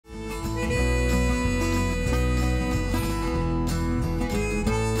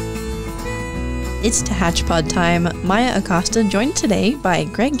It's Tehatchee time. Maya Acosta joined today by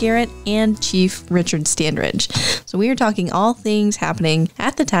Greg Garrett and Chief Richard Standridge. So we are talking all things happening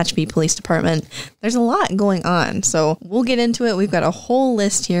at the Tehachapi Police Department. There's a lot going on, so we'll get into it. We've got a whole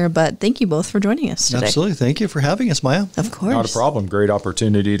list here, but thank you both for joining us today. Absolutely. Thank you for having us, Maya. Of course. Not a problem. Great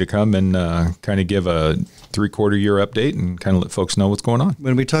opportunity to come and kind of give a 3/4 year update and kind of let folks know what's going on.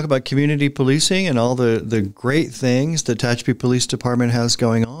 When we talk about community policing and all the great things the Tehachapi Police Department has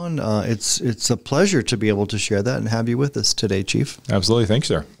going on, it's a pleasure to be able to share that and have you with us today, Chief. Absolutely. Thanks,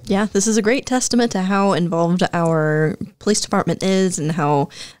 sir. Yeah, this is a great testament to how involved our police department is and how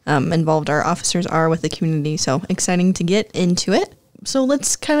involved our officers are with the community. So exciting to get into it. So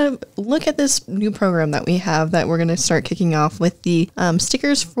let's kind of look at this new program that we have that we're going to start kicking off with the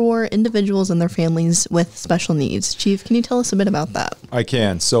stickers for individuals and their families with special needs. Chief, can you tell us a bit about that? I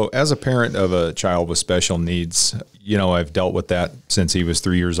can. So as a parent of a child with special needs, I've dealt with that since he was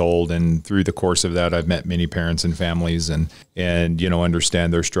 3 years old. And through the course of that, I've met many parents and families and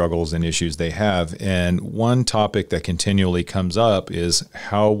understand their struggles and issues they have. And one topic that continually comes up is,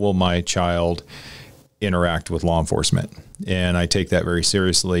 how will my child interact with law enforcement? And I take that very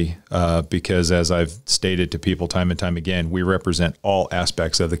seriously because, as I've stated to people time and time again, we represent all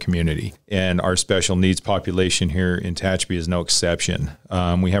aspects of the community. And our special needs population here in Tehachapi is no exception.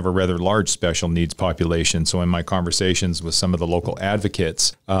 We have a rather large special needs population. So in my conversations with some of the local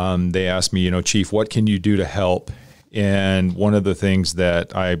advocates, they asked me, Chief, what can you do to help? And one of the things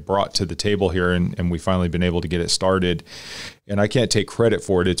that I brought to the table here, and we finally been able to get it started, and I can't take credit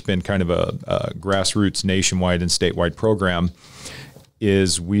for it, it's been kind of a grassroots nationwide and statewide program,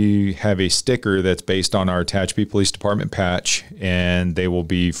 is we have a sticker that's based on our Tehachapi Police Department patch, and they will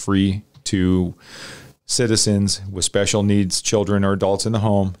be free to citizens with special needs, children or adults in the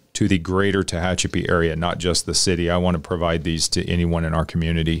home, to the greater Tehachapi area, not just the city. I want to provide these to anyone in our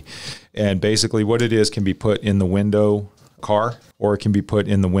community. And basically what it is can be put in the window car, or it can be put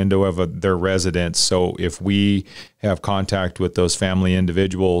in the window of their residence. So if we have contact with those family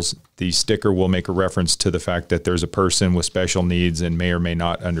individuals, the sticker will make a reference to the fact that there's a person with special needs and may or may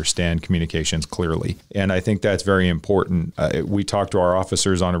not understand communications clearly. And I think that's very important. We talk to our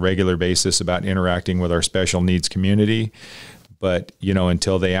officers on a regular basis about interacting with our special needs community. But,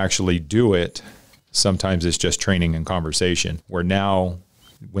 until they actually do it, sometimes it's just training and conversation, where now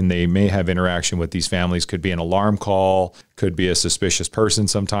when they may have interaction with these families, could be an alarm call, could be a suspicious person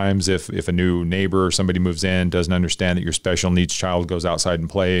sometimes if a new neighbor or somebody moves in, doesn't understand that your special needs child goes outside and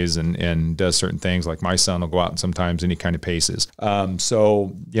plays and does certain things. Like my son will go out and sometimes and he kind of paces.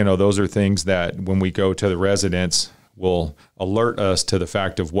 So, those are things that when we go to the residents, will alert us to the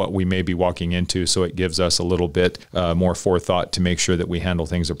fact of what we may be walking into. So it gives us a little bit more forethought to make sure that we handle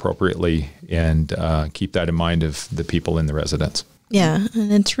things appropriately and keep that in mind of the people in the residence. Yeah,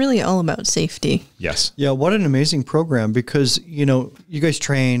 and it's really all about safety. Yes. Yeah, what an amazing program, because, you guys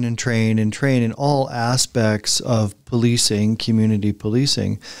train and train and train in all aspects of policing, community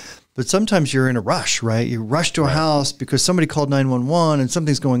policing. But sometimes you're in a rush, right? You rush to a house because somebody called 911 and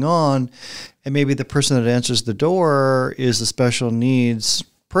something's going on. And maybe the person that answers the door is a special needs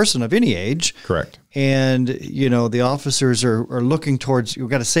person of any age. Correct. And, the officers are looking towards, you've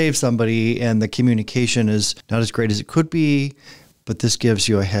got to save somebody, and the communication is not as great as it could be. But this gives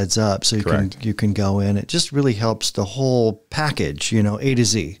you a heads up so you can go in. It just really helps the whole package, A to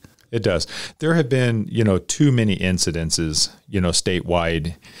Z. It does. There have been, too many incidences,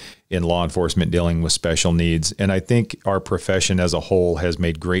 statewide in law enforcement dealing with special needs. And I think our profession as a whole has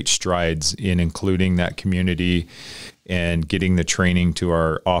made great strides in including that community and getting the training to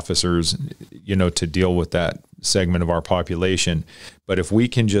our officers, to deal with that segment of our population. But if we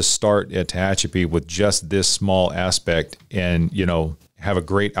can just start at Tehachapi with just this small aspect and, have a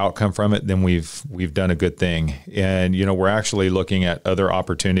great outcome from it, then we've done a good thing. And, we're actually looking at other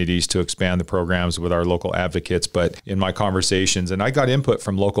opportunities to expand the programs with our local advocates. But in my conversations, and I got input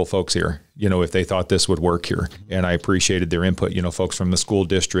from local folks here, if they thought this would work here. And I appreciated their input, folks from the school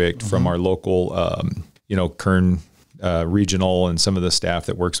district, from our local, Kern regional, and some of the staff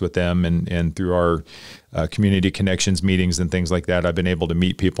that works with them, and through our community connections meetings and things like that, I've been able to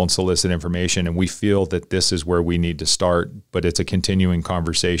meet people and solicit information. And we feel that this is where we need to start, but it's a continuing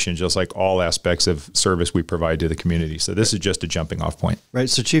conversation, just like all aspects of service we provide to the community. So this is just a jumping off point. Right.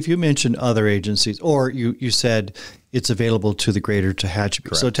 So Chief, you mentioned other agencies, or you said it's available to the greater Tehachapi.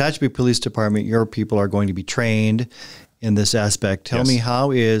 Correct. So Tehachapi Police Department, your people are going to be trained in this aspect. Tell me,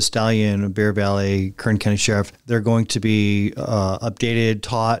 how is Stallion, Bear Valley, Kern County Sheriff, they're going to be updated,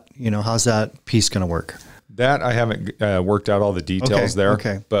 taught, how's that piece going to work? That I haven't worked out all the details there.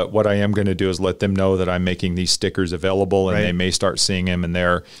 Okay. But what I am going to do is let them know that I'm making these stickers available, and they may start seeing them in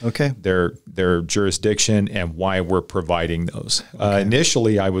their jurisdiction and why we're providing those.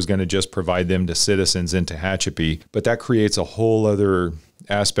 Initially, I was going to just provide them to citizens in Tehachapi, but that creates a whole other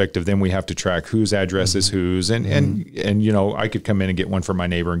aspect of then we have to track whose address is whose, and you know, I could come in and get one for my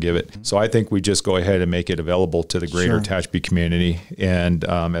neighbor and give it. So I think we just go ahead and make it available to the greater Tehachapi community, and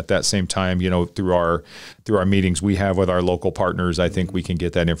at that same time, you know, through our meetings we have with our local partners, I think we can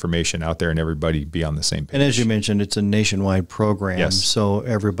get that information out there and everybody be on the same page. And as you mentioned, it's a nationwide program, so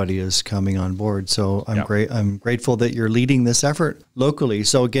everybody is coming on board. So I'm grateful that you're leading this effort locally.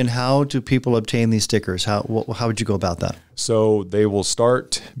 So again, how do people obtain these stickers? How would you go about that? So they will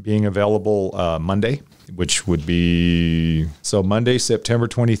start being available Monday, which would be, so Monday, September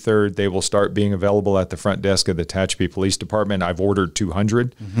 23rd, they will start being available at the front desk of the Tehachapi Police Department. I've ordered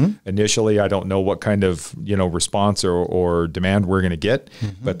 200. Initially, I don't know what kind of, you know, response or demand we're going to get,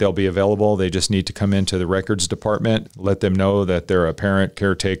 but they'll be available. They just need to come into the records department, let them know that they're a parent,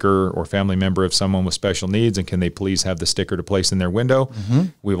 caretaker, or family member of someone with special needs, and can they please have the sticker to place in their window.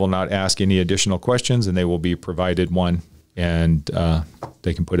 We will not ask any additional questions, and they will be provided one, and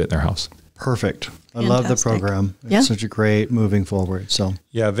they can put it in their house. Perfect. I love the program. It's such a great moving forward. So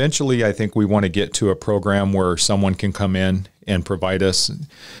yeah, eventually I think we want to get to a program where someone can come in and provide us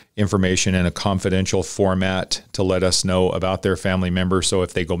information in a confidential format to let us know about their family member. So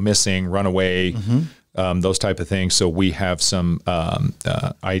if they go missing, run away, those type of things. So we have some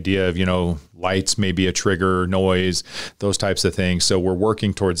idea of, you know, lights may be a trigger, noise, those types of things. So we're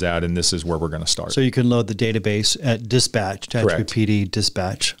working towards that, and this is where we're going to start. So you can load the database at dispatch, Tehachapi PD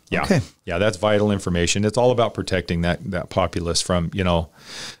dispatch. Yeah. Okay. Yeah, that's vital information. It's all about protecting that populace from, you know,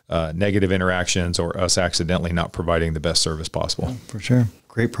 negative interactions or us accidentally not providing the best service possible. For sure.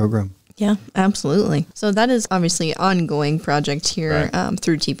 Great program. Yeah, absolutely. So that is obviously an ongoing project here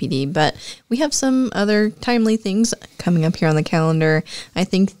through TPD, but we have some other timely things coming up here on the calendar. I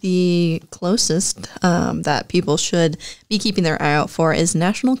think the closest that people should be keeping their eye out for is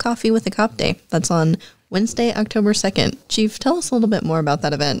National Coffee with a Cop Day. That's on Wednesday, October 2nd. Chief, tell us a little bit more about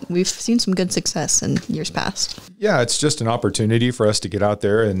that event. We've seen some good success in years past. Yeah, it's just an opportunity for us to get out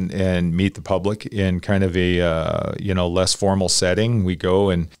there and meet the public in kind of a you know, less formal setting. We go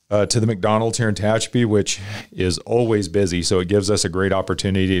and to the McDonald's here in Tehachapi, which is always busy. So it gives us a great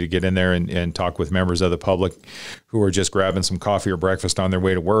opportunity to get in there and talk with members of the public who are just grabbing some coffee or breakfast on their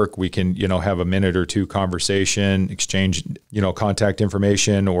way to work. We can, you know, have a minute or two conversation, exchange, you know, contact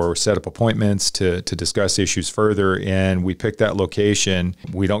information, or set up appointments to discuss issues further. And we pick that location.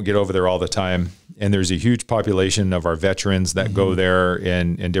 We don't get over there all the time. And there's a huge population of our veterans that go there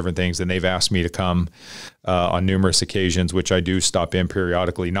and different things. And they've asked me to come on numerous occasions, which I do stop in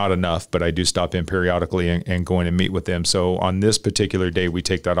periodically. Not enough, but I do stop in periodically and go in and meet with them. So on this particular day, we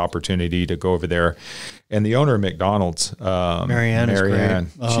take that opportunity to go over there. And the owner of McDonald's, Marianne, is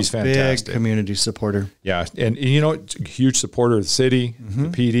great. She's fantastic. Big community supporter. Yeah. And you know, huge supporter of the city, the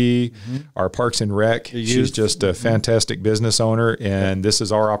PD, our Parks and Rec. She's just a fantastic business owner. And this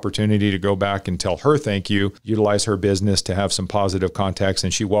is our opportunity to go back and tell her thank you, utilize her business to have some positive contacts.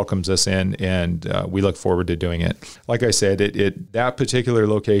 And she welcomes us in, and we look forward to doing it. Like I said, that particular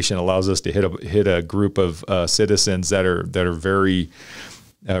location allows us to hit a group of citizens that are very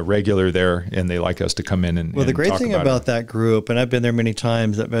regular there, and they like us to come in and the great talk thing about that group, and I've been there many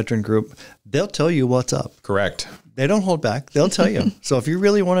times, that veteran group, they'll tell you what's up. Correct. They don't hold back. They'll tell you. So if you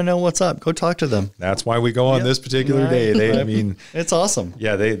really want to know what's up, go talk to them. That's why we go on this particular day. I mean, it's awesome.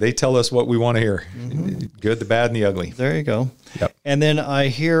 Yeah, they tell us what we want to hear. Good, the bad, and the ugly. There you go. Yep. And then I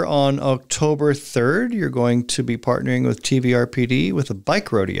hear on October 3rd, you're going to be partnering with TVRPD with a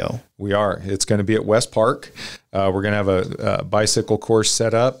bike rodeo. We are. It's going to be at West Park. We're going to have a bicycle course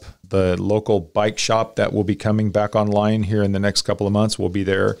set up. The local bike shop that will be coming back online here in the next couple of months will be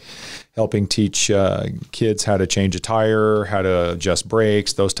there helping teach kids how to change a tire, how to adjust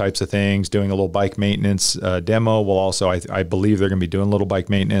brakes, those types of things, doing a little bike maintenance demo. We'll also, I believe they're going to be doing a little bike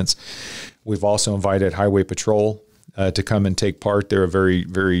maintenance. We've also invited Highway Patrol to come and take part. They're a very,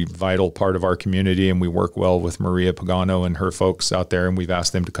 very vital part of our community, and we work well with Maria Pagano and her folks out there, and we've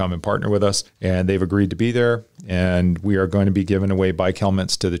asked them to come and partner with us, and they've agreed to be there, and we are going to be giving away bike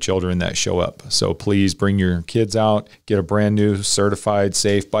helmets to the children that show up. So please bring your kids out, get a brand new certified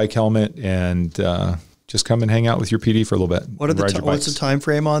safe bike helmet, and just come and hang out with your PD for a little bit. What's the time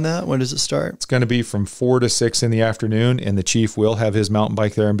frame on that? When does it start? It's going to be from 4 to 6 in the afternoon, and the chief will have his mountain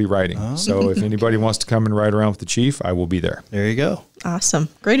bike there and be riding. Oh. So if anybody wants to come and ride around with the chief, I will be there. There you go. Awesome.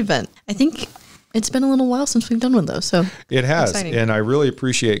 Great event. I think It's been a little while since we've done one of those, so It has. exciting. And I really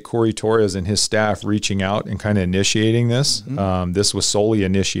appreciate Corey Torres and his staff reaching out and kind of initiating this. This was solely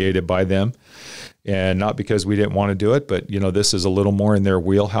initiated by them. And not because we didn't want to do it, but this is a little more in their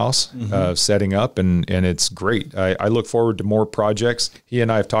wheelhouse, setting up, and it's great. I look forward to more projects. He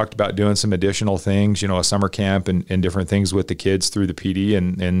and I have talked about doing some additional things, a summer camp and different things with the kids through the PD.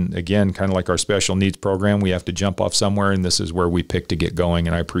 And again, kind of like our special needs program, we have to jump off somewhere, and this is where we pick to get going.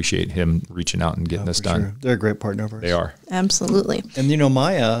 And I appreciate him reaching out and getting this done. Sure. They're a great partner of ours. They are. Absolutely. And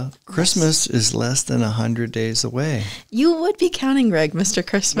Maya, Christmas is less than 100 days away. You would be counting, Greg, Mr.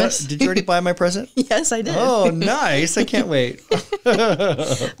 Christmas. Did you already buy my present? Yes, I did. Oh, nice. I can't wait.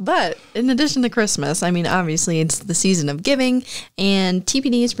 But in addition to Christmas, obviously it's the season of giving, and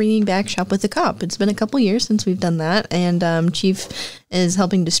TPD is bringing back Shop with the Cop. It's been a couple years since we've done that, and Chief is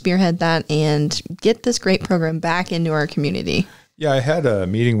helping to spearhead that and get this great program back into our community. Yeah, I had a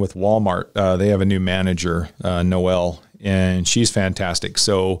meeting with Walmart. They have a new manager, Noelle, and she's fantastic.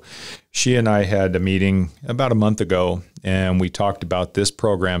 So she and I had a meeting about a month ago, and we talked about this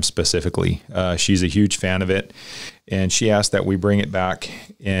program specifically. She's a huge fan of it, and she asked that we bring it back.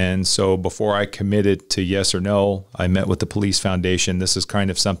 And so before I committed to yes or no, I met with the Police Foundation. This is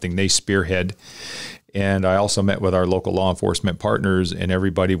kind of something they spearhead. And I also met with our local law enforcement partners, and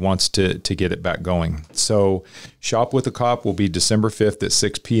everybody wants to get it back going. So Shop with the Cop will be December 5th at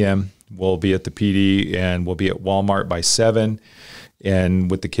 6 p.m. We'll be at the PD, and we'll be at Walmart by 7, and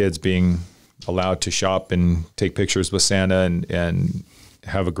with the kids being allowed to shop and take pictures with Santa and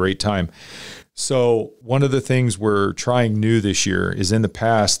have a great time. So one of the things we're trying new this year is, in the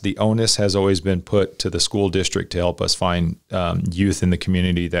past, the onus has always been put to the school district to help us find youth in the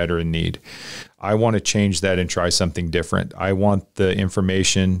community that are in need. I want to change that and try something different. I want the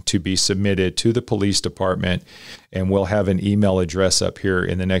information to be submitted to the police department, and we'll have an email address up here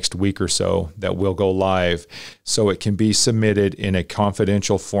in the next week or so that will go live, so it can be submitted in a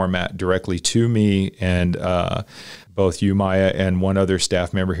confidential format directly to me and both you, Maya, and one other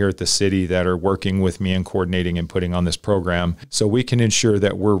staff member here at the city that are working with me and coordinating and putting on this program, so we can ensure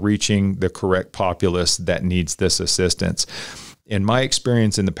that we're reaching the correct populace that needs this assistance. In my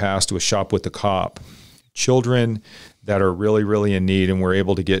experience in the past with Shop with the Cop, children that are really, really in need and we're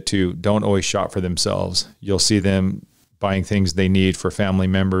able to get to don't always shop for themselves. You'll see them buying things they need for family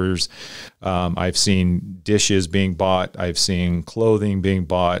members. I've seen dishes being bought. I've seen clothing being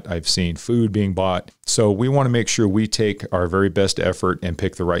bought. I've seen food being bought. So we want to make sure we take our very best effort and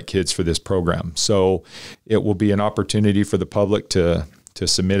pick the right kids for this program. So it will be an opportunity for the public to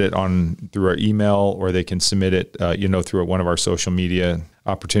submit it through our email, or they can submit it, through one of our social media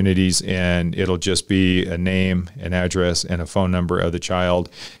opportunities, and it'll just be a name, an address, and a phone number of the child,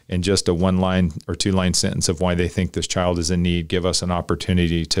 and just a 1-line or 2-line sentence of why they think this child is in need. Give us an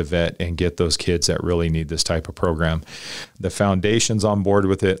opportunity to vet and get those kids that really need this type of program. The foundation's on board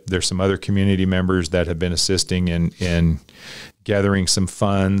with it. There's some other community members that have been assisting in gathering some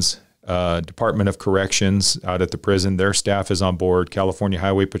funds. Department of Corrections out at the prison, their staff is on board. California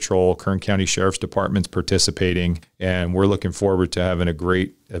Highway Patrol, Kern County Sheriff's Department's participating, and we're looking forward to having a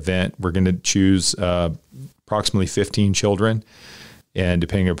great event. We're going to choose approximately 15 children, and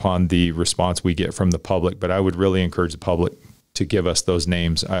depending upon the response we get from the public, but I would really encourage the public to give us those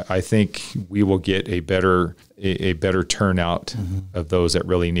names. I think we will get a better turnout of those that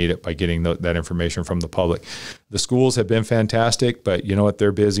really need it by getting that information from the public. The schools have been fantastic, but you know what?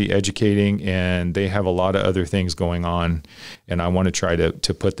 They're busy educating, and they have a lot of other things going on. And I want to try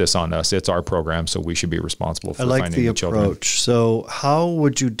to put this on us. It's our program, so we should be responsible for finding the children. I like the approach. So how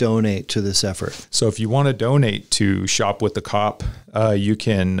would you donate to this effort? So if you want to donate to Shop with the Cop, you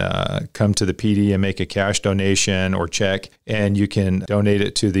can come to the PD and make a cash donation or check, and you can donate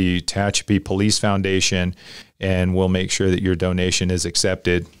it to the Tehachapi Police Foundation, and we'll make sure that your donation is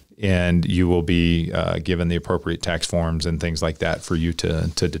accepted, and you will be given the appropriate tax forms and things like that for you to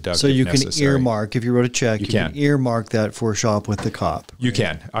deduct. So you necessary. Can earmark, if you wrote a check, you can earmark that for Shop with the Cop. You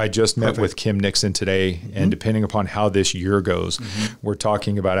can. I just met with Kim Nixon today, and depending upon how this year goes, we're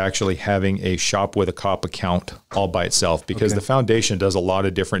talking about actually having a Shop with a Cop account all by itself, because the foundation does a lot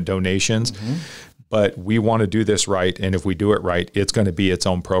of different donations. But we want to do this right, and if we do it right, it's going to be its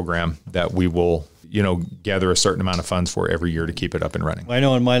own program that we will gather a certain amount of funds for every year to keep it up and running. I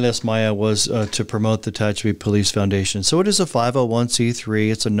know on my list, Maya, was to promote the Tehachapi Police Foundation. So it is a 501c3.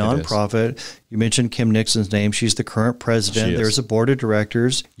 It's a nonprofit. You mentioned Kim Nixon's name. She's the current president. There's a board of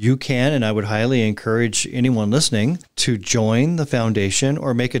directors. You can, and I would highly encourage anyone listening to join the foundation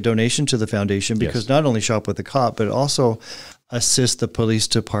or make a donation to the foundation, because not only Shop with the Cop, but also assist the police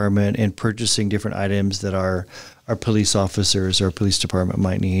department in purchasing different items that our police officers or police department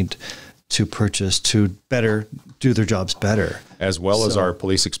might need to purchase to better do their jobs better. As well as our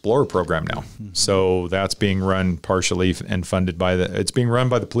Police Explorer program now. So that's being run partially and funded by it's being run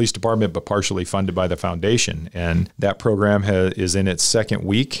by the police department, but partially funded by the foundation. And that program is in its second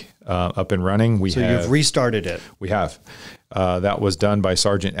week up and running. You've restarted it. We have. That was done by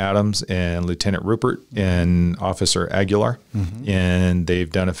Sergeant Adams and Lieutenant Rupert and Officer Aguilar. And they've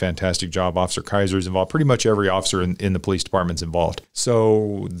done a fantastic job. Officer Kaiser's involved. Pretty much every officer in the police department's involved.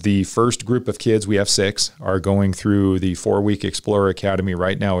 So the first group of kids, we have 6, are going through the 4-week Explorer Academy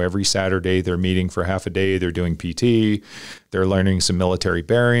right now. Every Saturday, they're meeting for half a day. They're doing PT. They're learning some military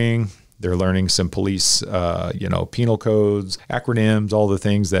bearing. They're learning some police, penal codes, acronyms, all the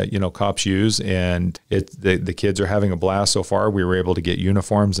things that, cops use. And the kids are having a blast so far. We were able to get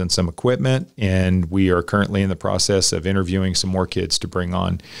uniforms and some equipment. And we are currently in the process of interviewing some more kids to bring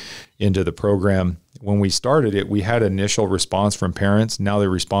on into the program. When we started it, we had initial response from parents. Now the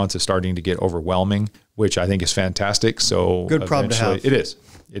response is starting to get overwhelming, which I think is fantastic. So good problem to have. It is.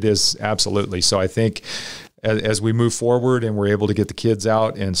 It is, absolutely. So I think as we move forward and we're able to get the kids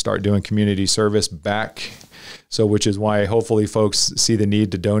out and start doing community service back, so which is why hopefully folks see the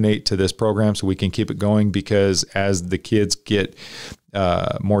need to donate to this program so we can keep it going, because as the kids get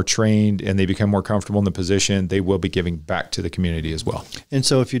more trained and they become more comfortable in the position, they will be giving back to the community as well. And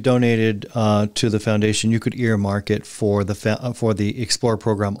so if you donated to the foundation, you could earmark it for the Explorer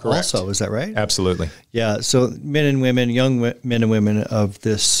program. Correct. Also. Is that right? Absolutely. Yeah. So men and women, young men and women of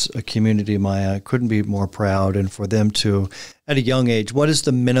this community, Maya, couldn't be more proud. And for them to, at a young age, what is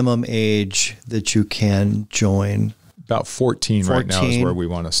the minimum age that you can join? About 14 right now is where we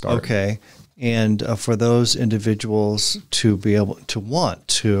want to start. Okay. And for those individuals to be able to want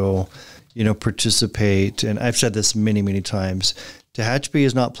to, participate, and I've said this many, many times, Tehachapi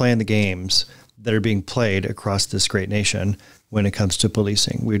is not playing the games that are being played across this great nation when it comes to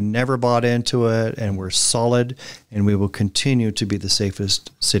policing. We've never bought into it, and we're solid, and we will continue to be the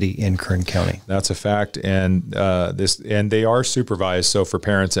safest city in Kern County. That's a fact, and they are supervised. So for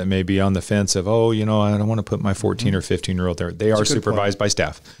parents that may be on the fence of, I don't want to put my 14 or 15-year-old there, they are supervised by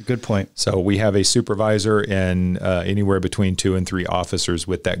staff. Good point. So we have a supervisor and anywhere between 2 and 3 officers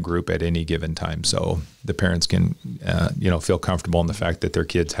with that group at any given time. So the parents can, feel comfortable in the fact that their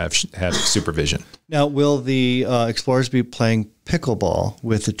kids have supervision. Now, will the Explorers be playing pickleball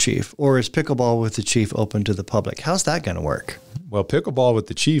with the chief, or is pickleball with the chief open to the public? How's that going to work? Well, pickleball with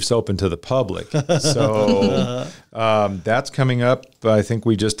the chief's open to the public. So that's coming up. I think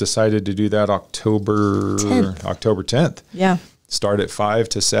we just decided to do that October 10th. Yeah. Start at 5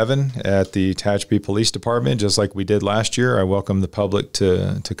 to 7 at the Tehachapi Police Department, just like we did last year. I welcome the public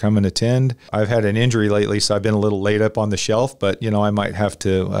to come and attend. I've had an injury lately, so I've been a little laid up on the shelf, but, I might have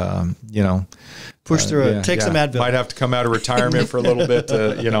to, push through it. Take some Advil. Might have to come out of retirement for a little bit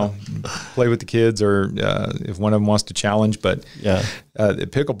to, play with the kids, or if one of them wants to challenge. But the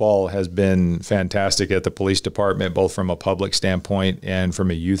pickleball has been fantastic at the police department, both from a public standpoint and from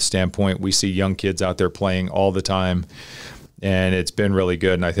a youth standpoint. We see young kids out there playing all the time, and it's been really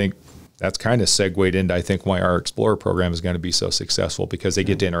good. And I think that's kind of segued into, I think, why our Explorer program is going to be so successful, because they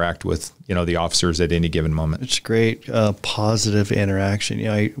get to interact with, the officers at any given moment. It's great, positive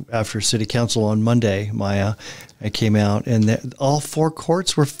interaction. After City Council on Monday, Maya, I came out and all 4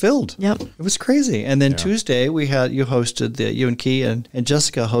 courts were filled. Yep. It was crazy. And then Tuesday you hosted you and Key and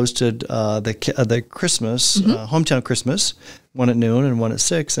Jessica hosted the Christmas, hometown Christmas, one at noon and one at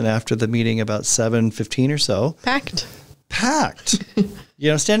 6. And after the meeting about 7:15 or so. Packed.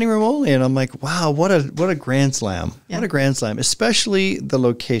 Standing room only. And I'm like, wow, what a grand slam. Yeah. What a grand slam, especially the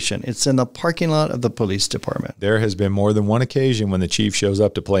location. It's in the parking lot of the police department. There has been more than one occasion when the chief shows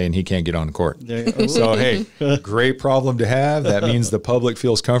up to play and he can't get on court. So, hey, great problem to have. That means the public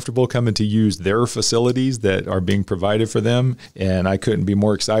feels comfortable coming to use their facilities that are being provided for them. And I couldn't be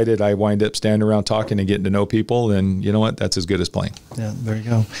more excited. I wind up standing around talking and getting to know people. And you know what? That's as good as playing. Yeah, there you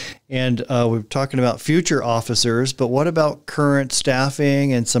go. And we're talking about future officers, but what about current staffing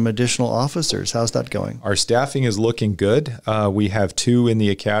and some additional officers? How's that going? Our staffing is looking good. We have 2 in the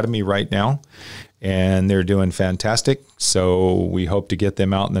academy right now, and they're doing fantastic. So we hope to get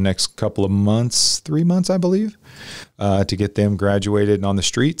them out in the next couple of months, 3 months, I believe, to get them graduated and on the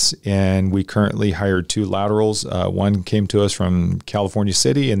streets. And we currently hired 2 laterals. One came to us from California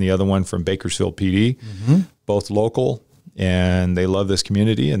City and the other one from Bakersfield PD, both local. And they love this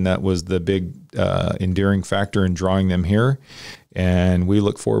community, and that was the big endearing factor in drawing them here. And we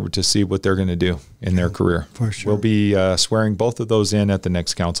look forward to see what they're going to do in their career. For sure. We'll be swearing both of those in at the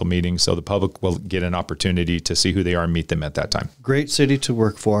next council meeting, so the public will get an opportunity to see who they are and meet them at that time. Great city to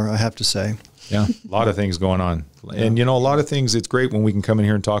work for, I have to say. Yeah, a lot of things going on. And, a lot of things, it's great when we can come in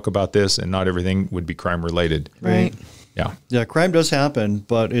here and talk about this, and not everything would be crime related. Right. Yeah. Yeah, crime does happen,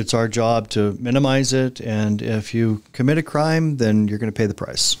 but it's our job to minimize it. And if you commit a crime, then you're going to pay the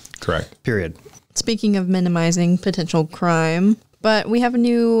price. Correct. Period. Speaking of minimizing potential crime, but we have a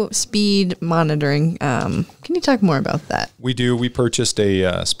new speed monitoring. Can you talk more about that? We do. We purchased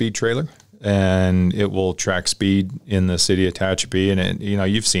a speed trailer, and it will track speed in the city of Tehachapi. And it,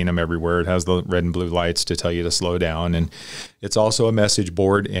 you've seen them everywhere. It has the red and blue lights to tell you to slow down. And it's also a message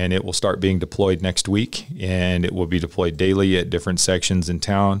board, and it will start being deployed next week. And it will be deployed daily at different sections in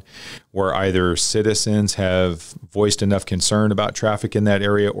town where either citizens have voiced enough concern about traffic in that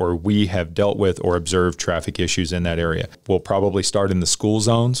area, or we have dealt with or observed traffic issues in that area. We'll probably start in the school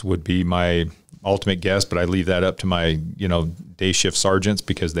zones, would be my ultimate guess, but I leave that up to my, day shift sergeants,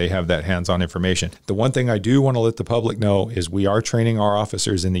 because they have that hands-on information. The one thing I do want to let the public know is we are training our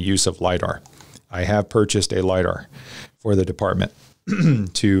officers in the use of LiDAR. I have purchased a LiDAR for the department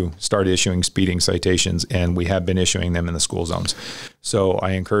to start issuing speeding citations, and we have been issuing them in the school zones. So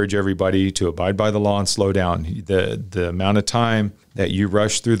I encourage everybody to abide by the law and slow down. The amount of time that you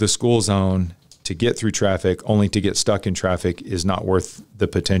rush through the school zone to get through traffic only to get stuck in traffic is not worth the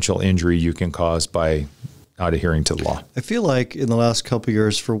potential injury you can cause by not adhering to the law. I feel like in the last couple of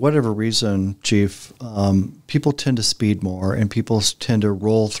years, for whatever reason, Chief, people tend to speed more, and people tend to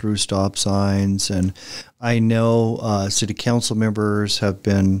roll through stop signs. And I know city council members have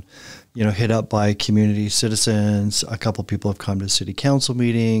been, hit up by community citizens. A couple of people have come to city council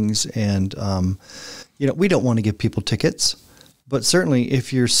meetings, and we don't want to give people tickets. But certainly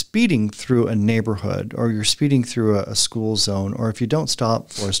if you're speeding through a neighborhood, or you're speeding through a school zone, or if you don't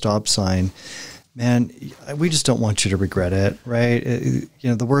stop for a stop sign, man, we just don't want you to regret it, right?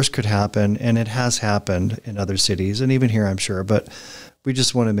 The worst could happen, and it has happened in other cities, and even here, I'm sure. But we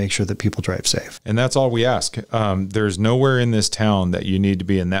just want to make sure that people drive safe. And that's all we ask. There's nowhere in this town that you need to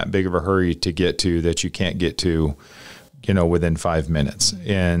be in that big of a hurry to get to that you can't get to, within 5 minutes.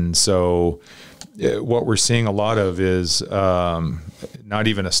 And so what we're seeing a lot of is not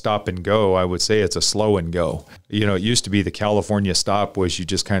even a stop and go. I would say it's a slow and go. It used to be the California stop was you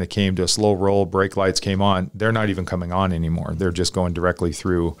just kind of came to a slow roll, brake lights came on. They're not even coming on anymore. They're just going directly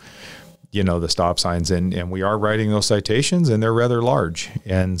through, the stop signs. And we are writing those citations, and they're rather large.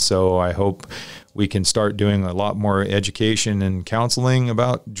 And so I hope we can start doing a lot more education and counseling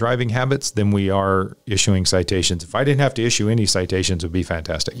about driving habits than we are issuing citations. If I didn't have to issue any citations, it would be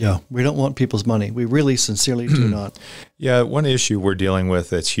fantastic. Yeah, we don't want people's money. We really sincerely do not. Yeah, one issue we're dealing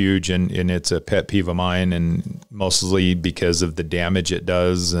with that's huge, and it's a pet peeve of mine, and mostly because of the damage it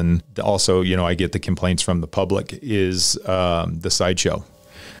does. And also, I get the complaints from the public, is the sideshow.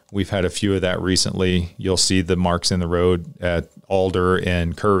 We've had a few of that recently. You'll see the marks in the road at Alder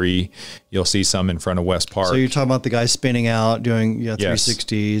and Curry. You'll see some in front of West Park. So you're talking about the guy spinning out, doing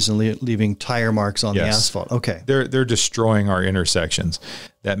 360s and leaving tire marks on the asphalt. Okay. They're destroying our intersections.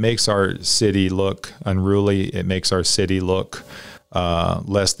 That makes our city look unruly. It makes our city look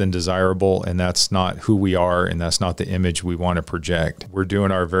less than desirable, and that's not who we are, and that's not the image we want to project. We're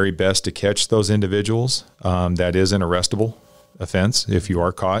doing our very best to catch those individuals. That is an arrestable offense if you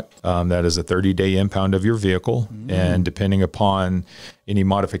are caught. That is a 30-day impound of your vehicle. And depending upon any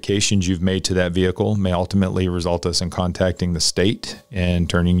modifications you've made to that vehicle may ultimately result us in contacting the state and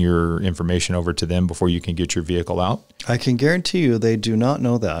turning your information over to them before you can get your vehicle out. I can guarantee you they do not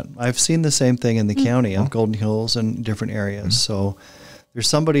know that. I've seen the same thing in the county of Golden Hills and different areas. So there's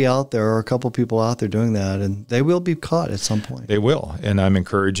somebody out there or a couple people out there doing that, and they will be caught at some point. They will. And I'm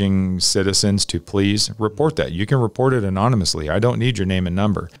encouraging citizens to please report that. You can report it anonymously. I don't need your name and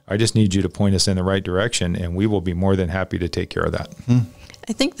number. I just need you to point us in the right direction, and we will be more than happy to take care of that.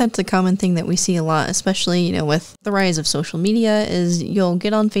 I think that's a common thing that we see a lot, especially, with the rise of social media, is you'll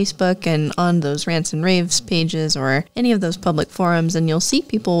get on Facebook and on those rants and raves pages or any of those public forums, and you'll see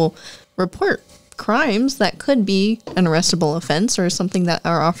people report crimes that could be an arrestable offense or something that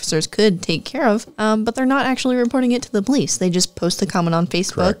our officers could take care of, but they're not actually reporting it to the police. They just post a comment on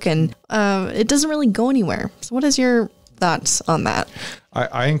Facebook. Correct. And it doesn't really go anywhere. So what is your thoughts on that?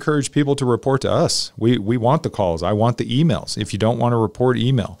 I encourage people to report to us. We want the calls. I want the emails. If you don't want to report,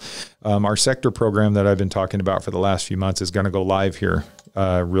 email. Our sector program that I've been talking about for the last few months is going to go live here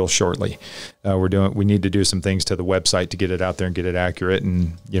real shortly. We need to do some things to the website to get it out there and get it accurate.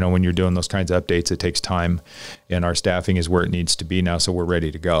 And, when you're doing those kinds of updates, it takes time, and our staffing is where it needs to be now. So we're ready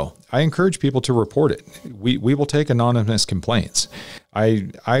to go. I encourage people to report it. We will take anonymous complaints.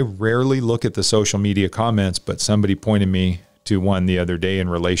 I rarely look at the social media comments, but somebody pointed me to one the other day in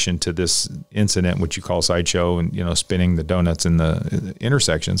relation to this incident, which you call sideshow, and, spinning the donuts in the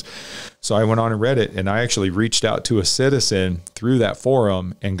intersections. So I went on and read it, and I actually reached out to a citizen through that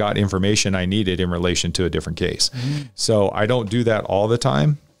forum and got information I needed in relation to a different case. Mm-hmm. So I don't do that all the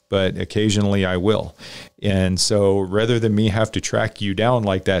time, but occasionally I will. And so rather than me have to track you down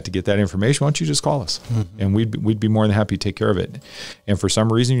like that to get that information, why don't you just call us? Mm-hmm. And we'd be more than happy to take care of it. And for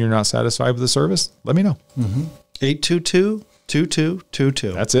some reason you're not satisfied with the service, let me know. Mm-hmm.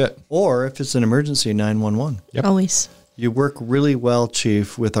 822-2222. That's it. Or if it's an emergency, 911. Yep. Always. You work really well,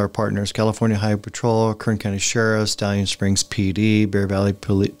 Chief, with our partners, California Highway Patrol, Kern County Sheriff, Stallion Springs PD, Bear Valley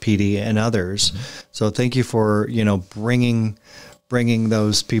PD, and others. Mm-hmm. So thank you for, bringing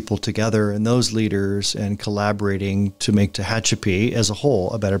those people together and those leaders and collaborating to make Tehachapi as a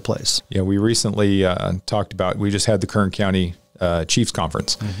whole a better place. Yeah, we recently we just had the Kern County Chiefs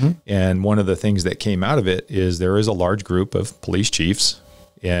Conference. Mm-hmm. And one of the things that came out of it is there is a large group of police chiefs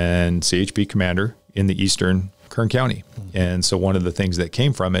and CHP commander in the Eastern Kern County. Mm-hmm. And so one of the things that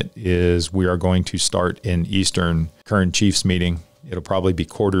came from it is we are going to start an Eastern Kern Chiefs meeting. It'll probably be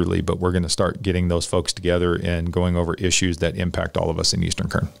quarterly, but we're going to start getting those folks together and going over issues that impact all of us in Eastern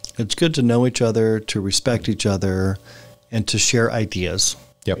Kern. It's good to know each other, to respect each other, and to share ideas.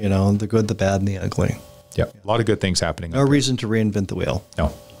 Yep. The good, the bad, and the ugly. Yep. A lot of good things happening. No reason to reinvent the wheel. No.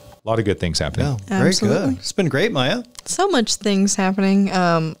 A lot of good things happening. No, very good. It's been great, Maya. So much things happening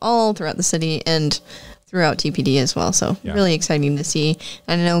all throughout the city and throughout TPD as well. So really exciting to see.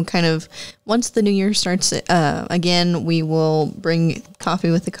 I know kind of once the new year starts again, we will bring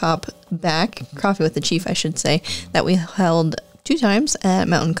Coffee with the Cop back, Coffee with the Chief, I should say, that we held 2 times at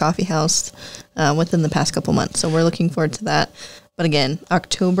Mountain Coffee House within the past couple months. So we're looking forward to that. But again,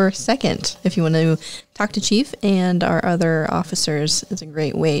 October 2nd, if you want to talk to Chief and our other officers, is a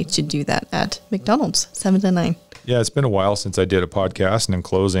great way to do that at McDonald's, 7 to 9. Yeah, it's been a while since I did a podcast. And in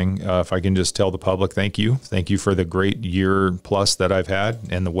closing, if I can just tell the public, thank you. Thank you for the great year plus that I've had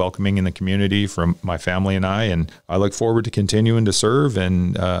and the welcoming in the community from my family and I. And I look forward to continuing to serve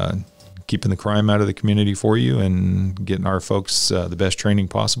and keeping the crime out of the community for you and getting our folks the best training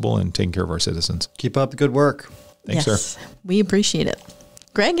possible and taking care of our citizens. Keep up the good work. Thanks, sir. We appreciate it.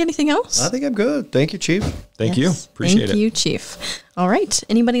 Greg, anything else? I think I'm good. Thank you, Chief. Thank you. Appreciate it. Thank you, Chief. All right.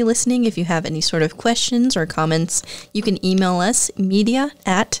 Anybody listening, if you have any sort of questions or comments, you can email us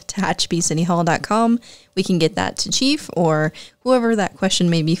media@TehachapiCityHall.com. We can get that to Chief or whoever that question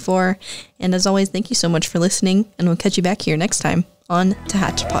may be for. And as always, thank you so much for listening, and we'll catch you back here next time on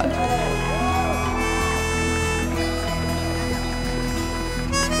Tehachapod.